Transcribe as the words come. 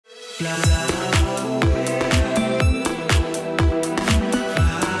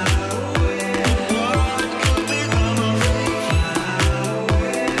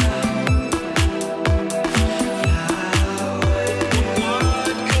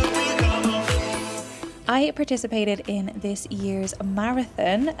I participated in this year's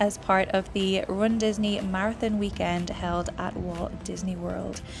marathon as part of the RunDisney Marathon Weekend held at Walt Disney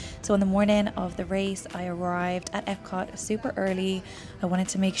World. So on the morning of the race, I arrived at Epcot super early. I wanted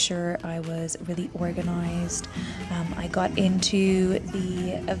to make sure I was really organized. I got into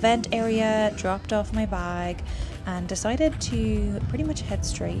the event area, dropped off my bag, and decided to pretty much head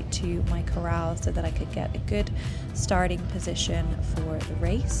straight to my corral so that I could get a good starting position for the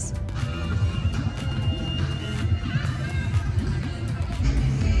race.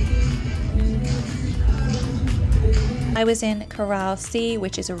 I was in Corral C,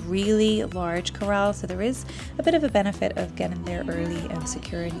 which is a really large corral, so there is a bit of a benefit of getting there early and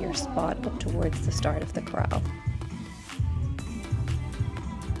securing your spot up towards the start of the corral.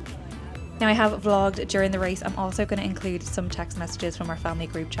 Now, I have vlogged during the race. I'm also going to include some text messages from our family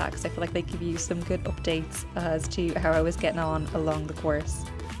group chat because I feel like they give you some good updates as to how I was getting on along the course.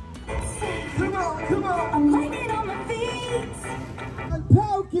 Come on, I'm landing on my feet. And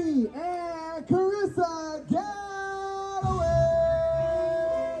Pokey and Carissa Galloway.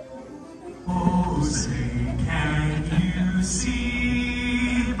 Oh, say, can you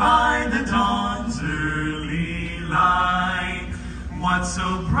see by the dawn's early light what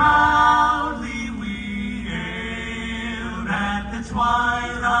so proudly we hailed at the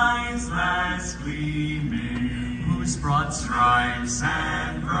twilight's last gleaming, whose broad stripes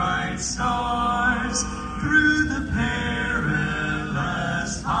and bright stars through the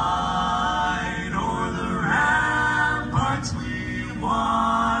perilous fight o'er the ramparts we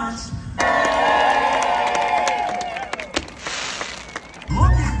watched.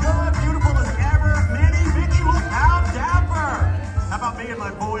 Looking good, beautiful as ever. Minnie, Mickey, look how dapper. How about me and my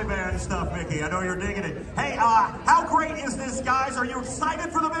boy band stuff, Mickey? I know you're digging it. Hey, how great is this, guys? Are you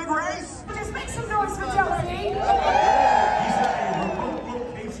excited for the big race? Just make some noise for Joey. He's at a remote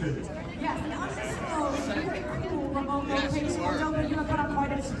location. Yes, and on this remote location, Joey, you have put on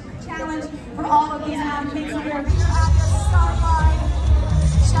quite a challenge for all of these athletes here at the start line.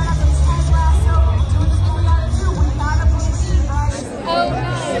 Shout out to Ted Lasso, doing this whole lot too. We gotta believe, right? Oh,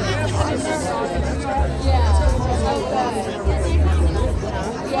 nice. Yeah.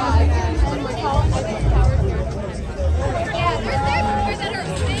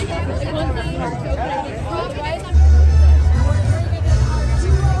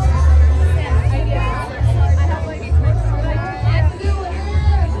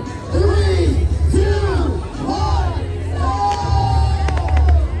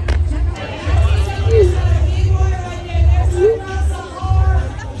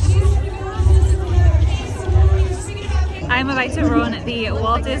 I'm about to run the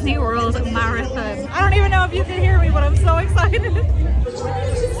Walt Disney World Marathon. I don't even know if you can hear me, but I'm so excited. 42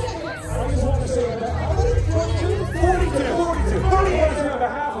 on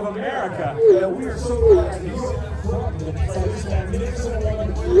behalf of America. We are so glad to be this magnificent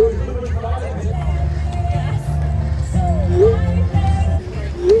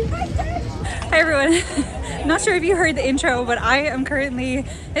Hi everyone. Not sure if you heard the intro, but I am currently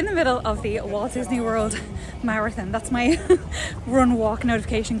in the middle of the Walt Disney World Marathon. That's my run walk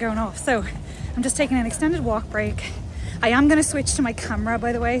notification going off. So I'm just taking an extended walk break. I am going to switch to my camera,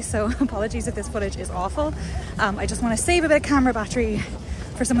 by the way, so apologies if this footage is awful. I just want to save a bit of camera battery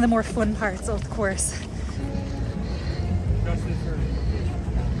for some of the more fun parts of the course.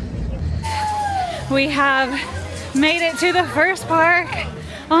 We have made it to the first park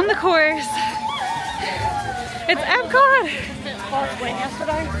on the course. It's Epcot!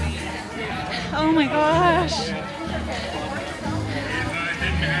 Oh my gosh.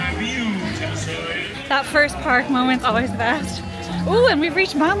 That first park moment's always the best. Oh, and we've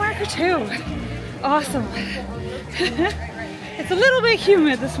reached mile marker 2. Awesome. It's a little bit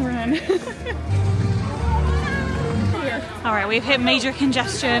humid this morning. All right, we've hit major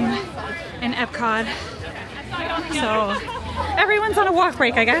congestion in Epcot. So everyone's on a walk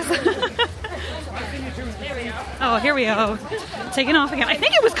break, I guess. Oh, here we go. Taking off again. I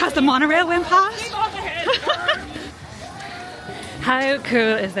think it was because the monorail went past. How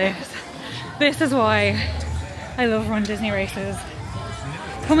cool is this? This is why I love RunDisney races.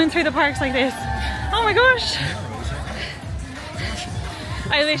 Coming through the parks like this. Oh my gosh.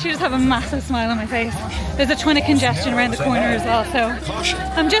 I literally just have a massive smile on my face. There's a ton of congestion around the corner as well, so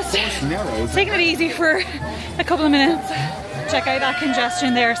I'm just taking it easy for a couple of minutes. Check out that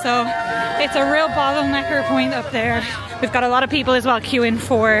congestion there. So it's a real bottlenecker point up there. We've got a lot of people as well queuing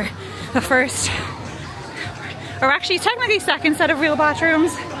for the first, or actually technically second set of real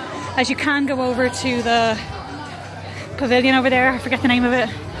bathrooms, as you can go over to the pavilion over there. I forget the name of it.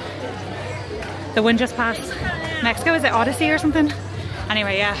 The one just past Mexico, is it Odyssey or something?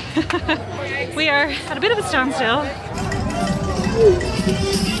 Anyway, yeah. We are at a bit of a standstill.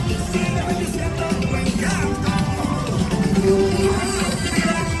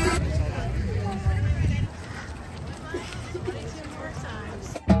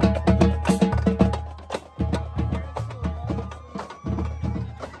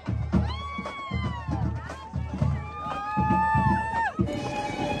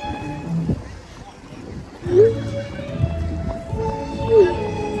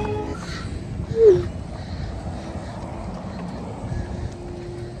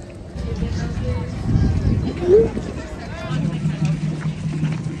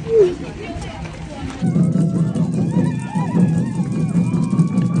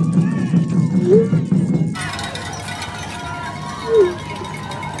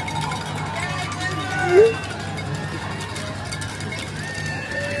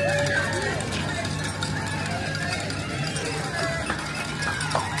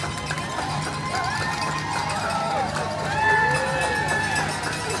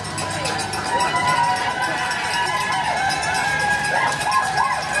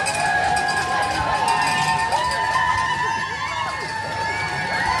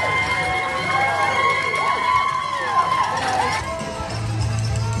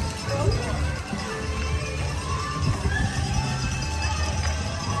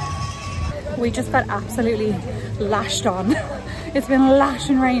 We just got absolutely lashed on. It's been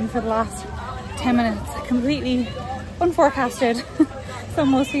lashing rain for the last 10 minutes, completely unforecasted. So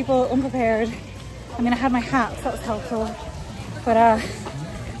most people unprepared. I mean, I had my hat, so that was helpful. But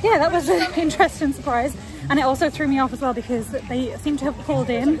yeah, that was an interesting surprise. And it also threw me off as well because they seem to have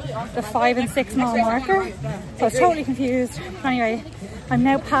pulled in the 5 and 6 mile marker. So I was totally confused. Anyway, I'm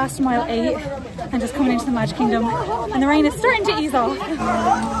now past mile 8 and just coming into the Magic Kingdom. And the rain is starting to ease off.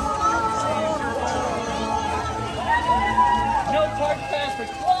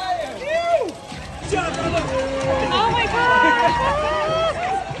 Oh my god!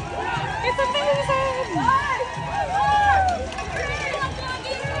 It's amazing!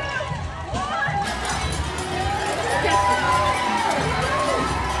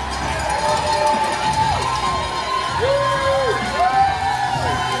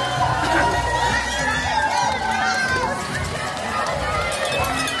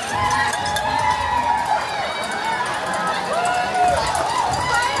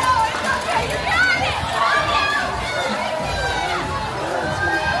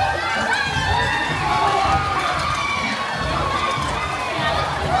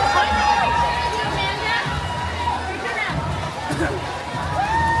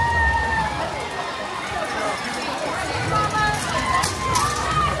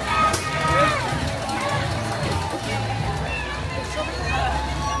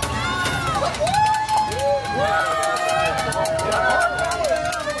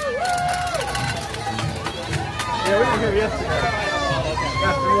 Yeah, we were here yesterday.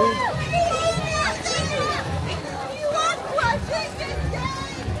 Afternoon.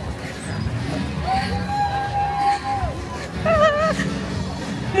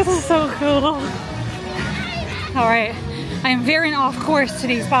 This is so cool. Alright, I'm veering off course to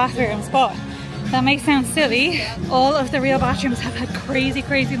these bathrooms, but that may sound silly. All of the real bathrooms have had crazy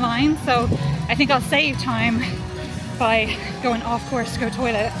lines, so I think I'll save time by going off course to go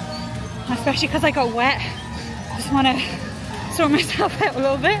toilet. Especially because I got wet. I just want to sort myself out a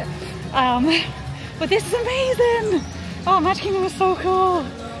little bit. But this is amazing! Oh, Magic Kingdom was so cool.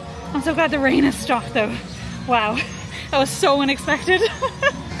 I'm so glad the rain has stopped though. Wow, that was so unexpected.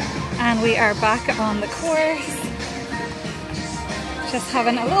 And we are back on the course. Just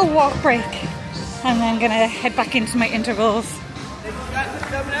having a little walk break. And then gonna head back into my intervals.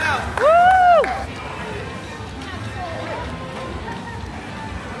 Woo!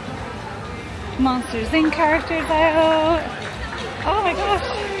 Monsters Inc. characters out. Oh my gosh.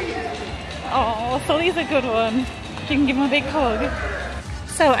 Oh, Sully's a good one. You can give him a big hug.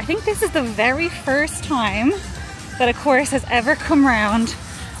 So I think this is the very first time that a course has ever come round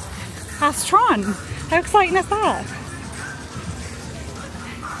past Tron. How exciting is that?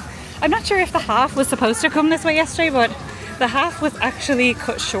 I'm not sure if the half was supposed to come this way yesterday, but the half was actually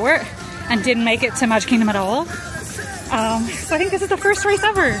cut short and didn't make it to Magic Kingdom at all. So I think this is the first race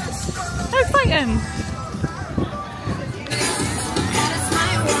ever. How exciting!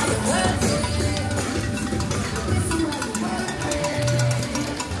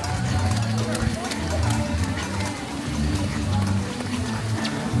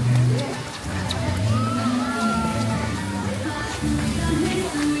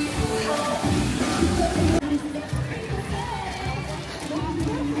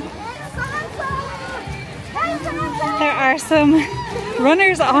 some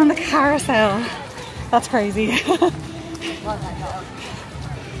runners on the carousel. That's crazy.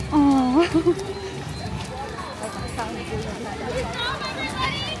 Oh.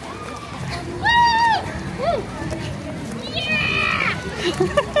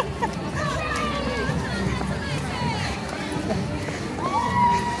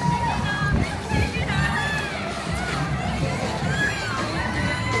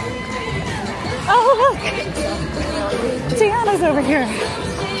 Oh, look! Tiana's over here.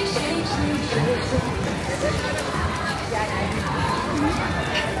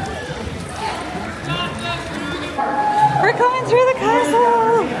 We're coming through the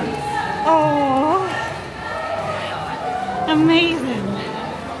castle! Oh, amazing!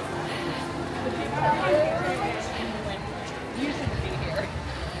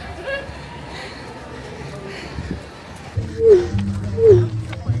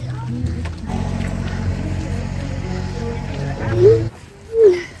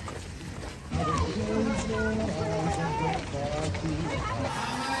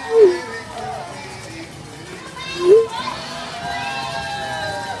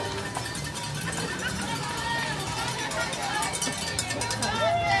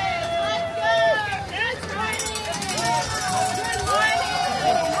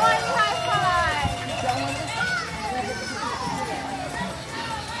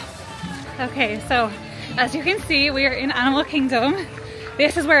 Okay, so as you can see, we are in Animal Kingdom.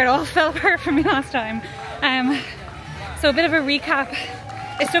 This is where it all fell apart for me last time. So a bit of a recap.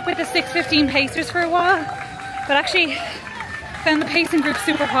 I stuck with the 6:15 pacers for a while, but actually found the pacing group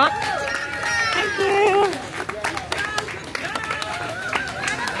super hot. Thank you.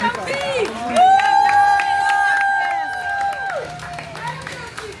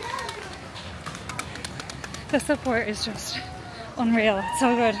 The support is just unreal. It's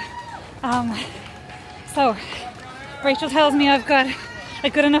so good. So Rachel tells me I've got a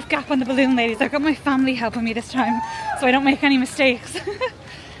good enough gap on the balloon ladies. I've got my family helping me this time so I don't make any mistakes.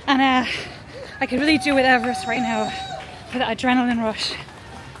 And I could really do with Everest right now for the adrenaline rush.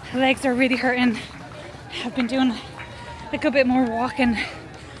 The legs are really hurting. I've been doing a good bit more walking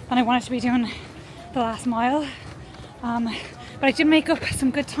than I wanted to be doing the last mile. But I did make up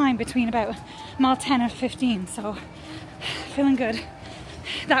some good time between about mile 10 and 15, so feeling good.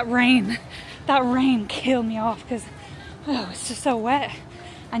 That rain killed me off because it's just so wet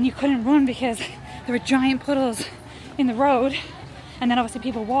and you couldn't run because there were giant puddles in the road, and then obviously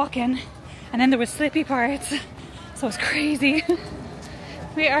people walking, and then there was slippy parts, so it's crazy.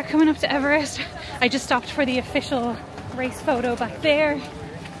 We are coming up to Everest. I just stopped for the official race photo back there,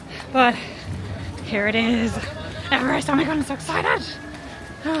 but here it is, Everest. Oh my god, I'm so excited.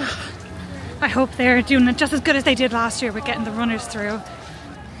 I hope they're doing it just as good as they did last year with getting the runners through.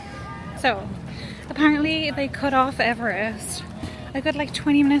 So apparently they cut off Everest I got like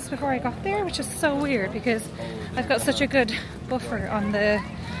 20 minutes before I got there, which is so weird because I've got such a good buffer on the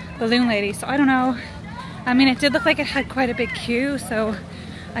balloon lady, so I don't know. I mean, it did look like it had quite a big queue, so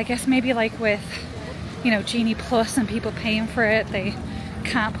I guess maybe like with, you know, Genie Plus and people paying for it, they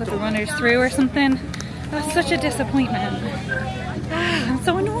can't put the runners through or something. That's such a disappointment. I'm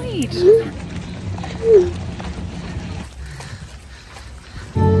so annoyed.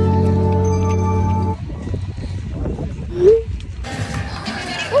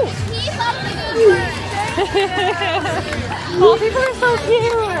 Oh, people are so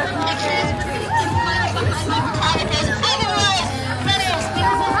cute.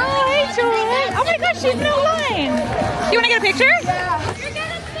 Oh, hey, Joy. Oh my gosh, she's in a line. You want to get a picture? Yeah. You're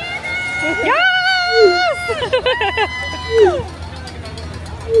gonna stand up. Yes!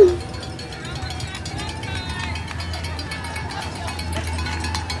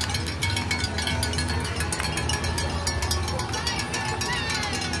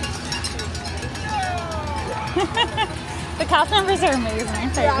 The cast members are amazing,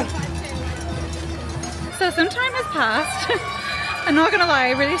 aren't they? Yeah. So some time has passed. I'm not gonna lie,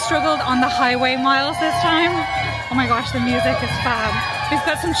 I really struggled on the highway miles this time. Oh my gosh, the music is fab. We've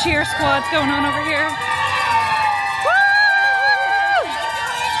got some cheer squads going on over here.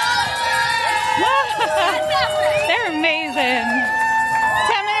 They're amazing.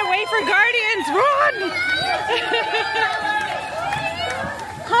 10-minute wait for Guardians, run!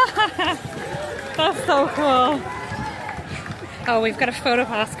 That's so cool. Oh, we've got a photo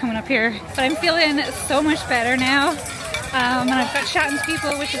pass coming up here. But I'm feeling so much better now. And I've got chatting to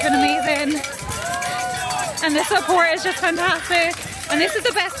people, which has been amazing. And the support is just fantastic. And this is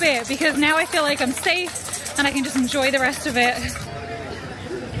the best bit because now I feel like I'm safe and I can just enjoy the rest of it.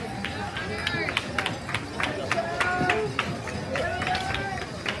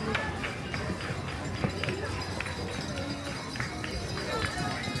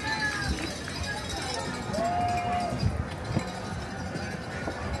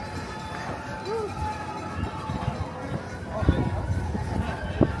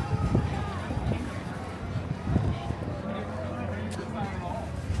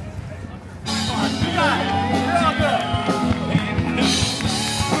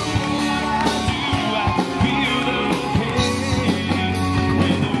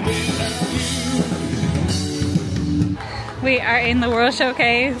 are in the World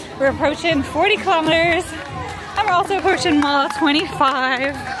Showcase. We're approaching 40 kilometers and we're also approaching mile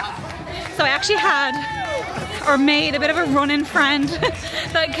 25. So I actually made a bit of a running friend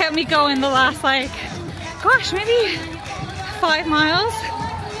that kept me going the last like, gosh, maybe 5 miles,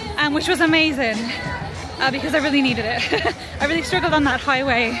 which was amazing because I really needed it. I really struggled on that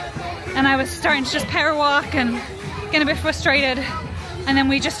highway and I was starting to just power walk and getting a bit frustrated, and then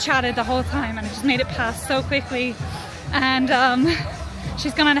we just chatted the whole time and I just made it pass so quickly. And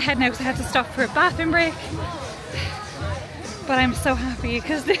she's gone on ahead now because I had to stop for a bathroom break, but I'm so happy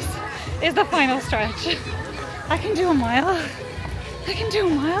because this is the final stretch. I can do a mile. I can do a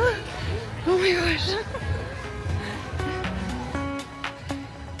mile. Oh my gosh.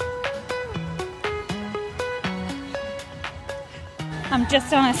 I'm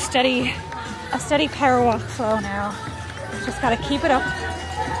just on a steady power walk flow now. Just gotta keep it up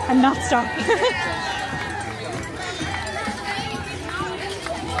and not stop.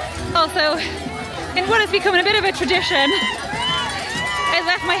 Also, in what has become a bit of a tradition, I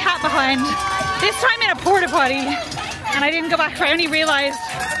left my hat behind. This time in a porta potty, and I didn't go back for it. I only realized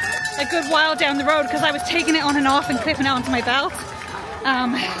a good while down the road because I was taking it on and off and clipping it onto my belt.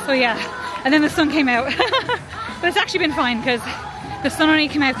 So yeah, and then the sun came out. But it's actually been fine because the sun only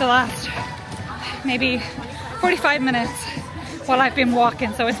came out the last maybe 45 minutes while I've been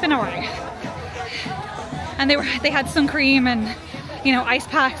walking, so it's been alright. And they had sun cream and, you know, ice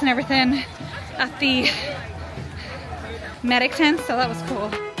packs and everything at the medic tent, so that was cool.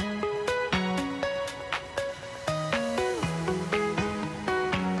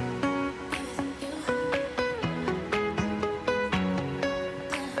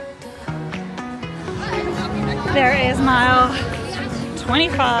 There is mile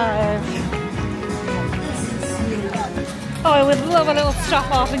 25. Oh, I would love a little stop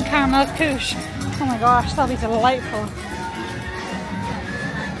off in Caramel Couche. Oh my gosh, that'll be delightful.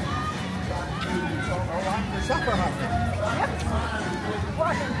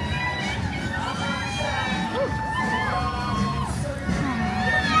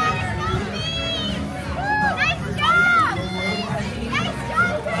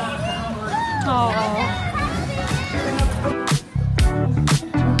 Oh.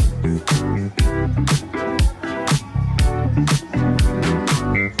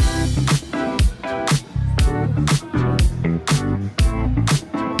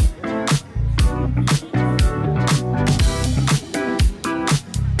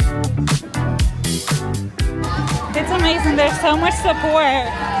 It's amazing, there's so much support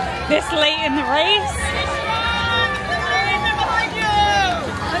this late in the race.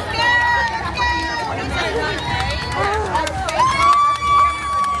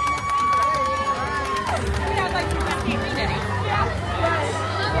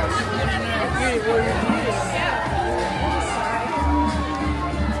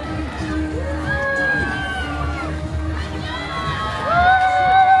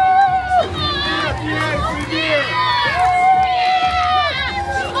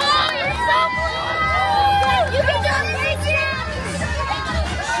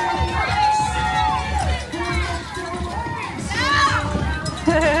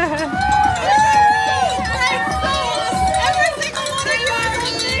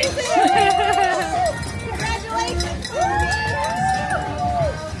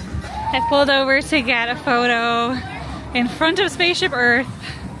 I pulled over to get a photo in front of Spaceship Earth,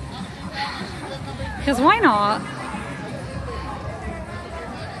 because why not?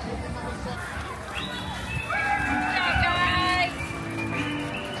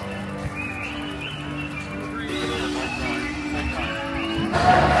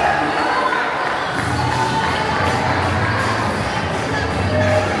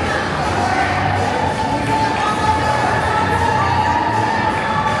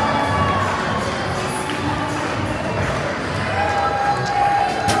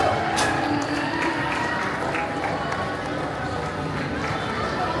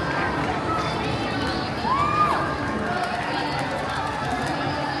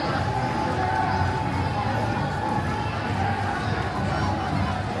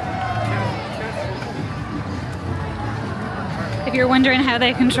 If you're wondering how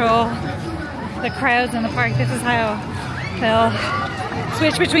they control the crowds in the park, this is how they'll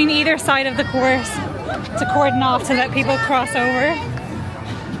switch between either side of the course to cordon off to let people cross over.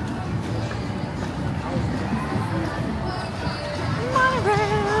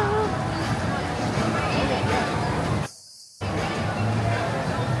 Monorail.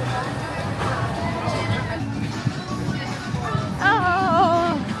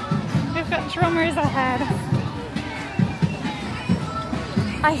 Oh, we've got drummers ahead.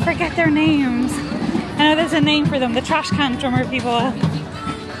 I forget their names, I know there's a name for them, the trash can drummer people.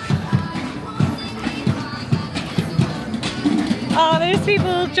 Oh, there's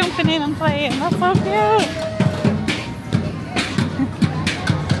people jumping in and playing. That's so cute.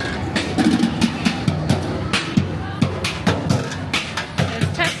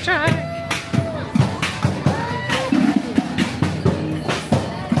 There's test track.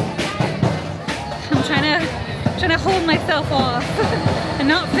 I'm trying to hold myself off and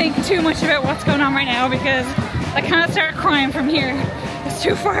not think too much about what's going on right now because I can't start crying from here. It's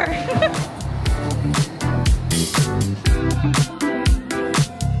too far.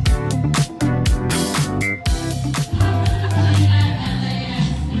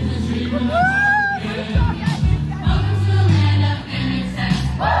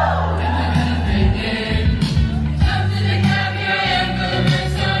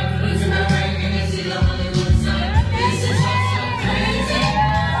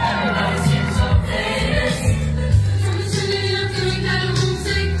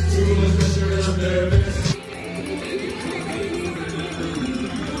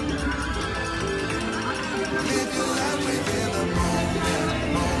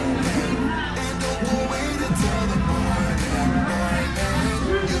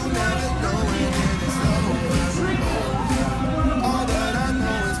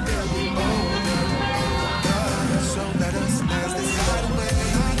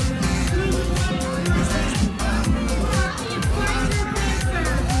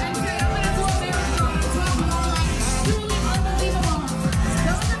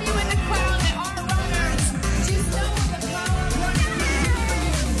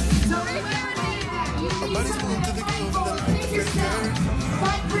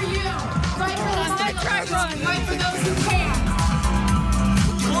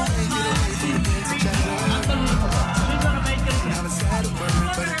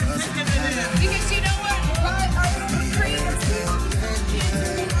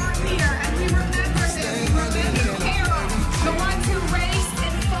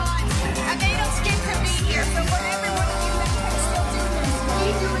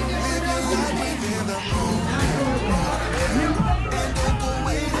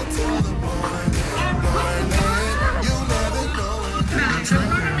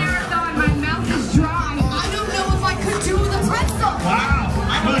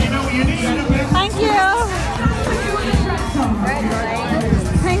 Thank you.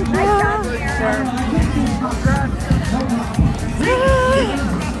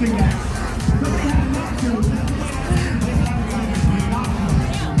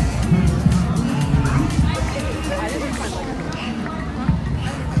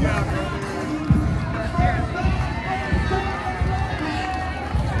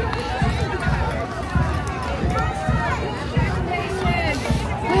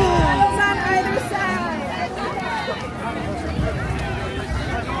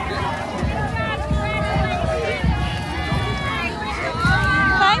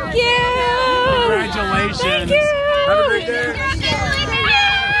 Have a great day.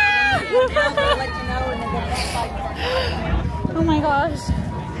 Oh my gosh.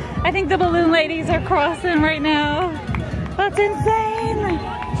 I think the balloon ladies are crossing right now. That's insane.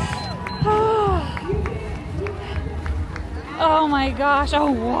 Oh my gosh.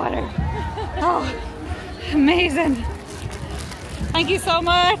 Oh, water. Oh, amazing. Thank you so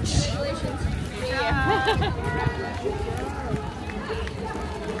much.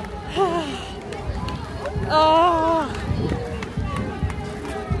 Oh,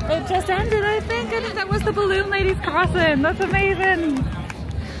 it just ended, I think. I think that was the balloon ladies crossing. That's amazing.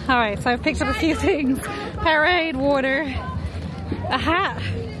 All right, so I've picked up a few things. Powerade, water, a hat,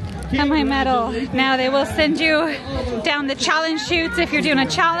 and my medal. Now they will send you down the challenge chutes if you're doing a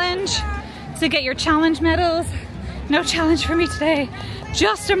challenge to get your challenge medals. No challenge for me today,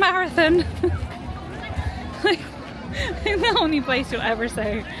 just a marathon. Like, the only place you'll ever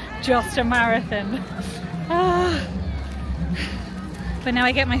say just a marathon. But now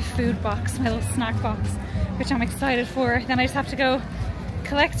I get my food box, my little snack box, which I'm excited for. Then I just have to go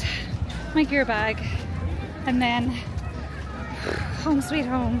collect my gear bag and then home sweet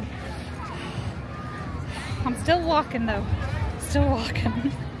home. I'm still walking though, still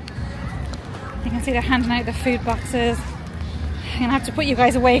walking. You can see they're handing out the food boxes. I'm gonna have to put you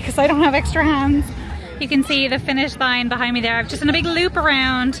guys away because I don't have extra hands. You can see the finish line behind me there. I've just done a big loop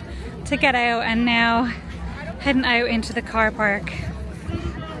around to get out and now heading out into the car park.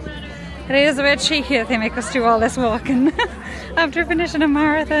 It is a bit cheeky that they make us do all this walking after finishing a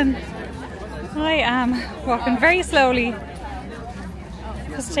marathon. I am walking very slowly,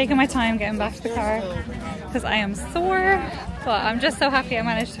 just taking my time getting back to the car because I am sore, but I'm just so happy I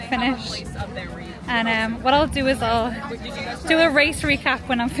managed to finish. And what I'll do is I'll do a race recap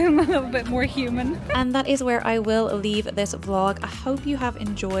when I'm feeling a little bit more human. And that is where I will leave this vlog. I hope you have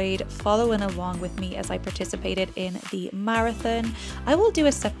enjoyed following along with me as I participated in the marathon. I will do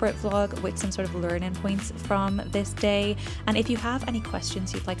a separate vlog with some sort of learning points from this day. And if you have any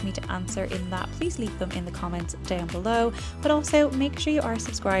questions you'd like me to answer in that, please leave them in the comments down below. But also make sure you are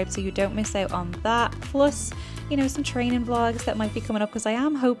subscribed so you don't miss out on that. Plus, you know, some training vlogs that might be coming up, because I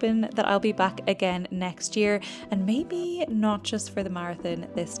am hoping that I'll be back again next year, and maybe not just for the marathon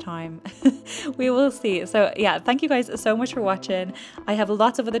this time. We will see. So yeah, thank you guys so much for watching. I have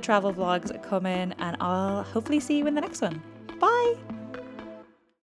lots of other travel vlogs coming, and I'll hopefully see you in the next one. Bye!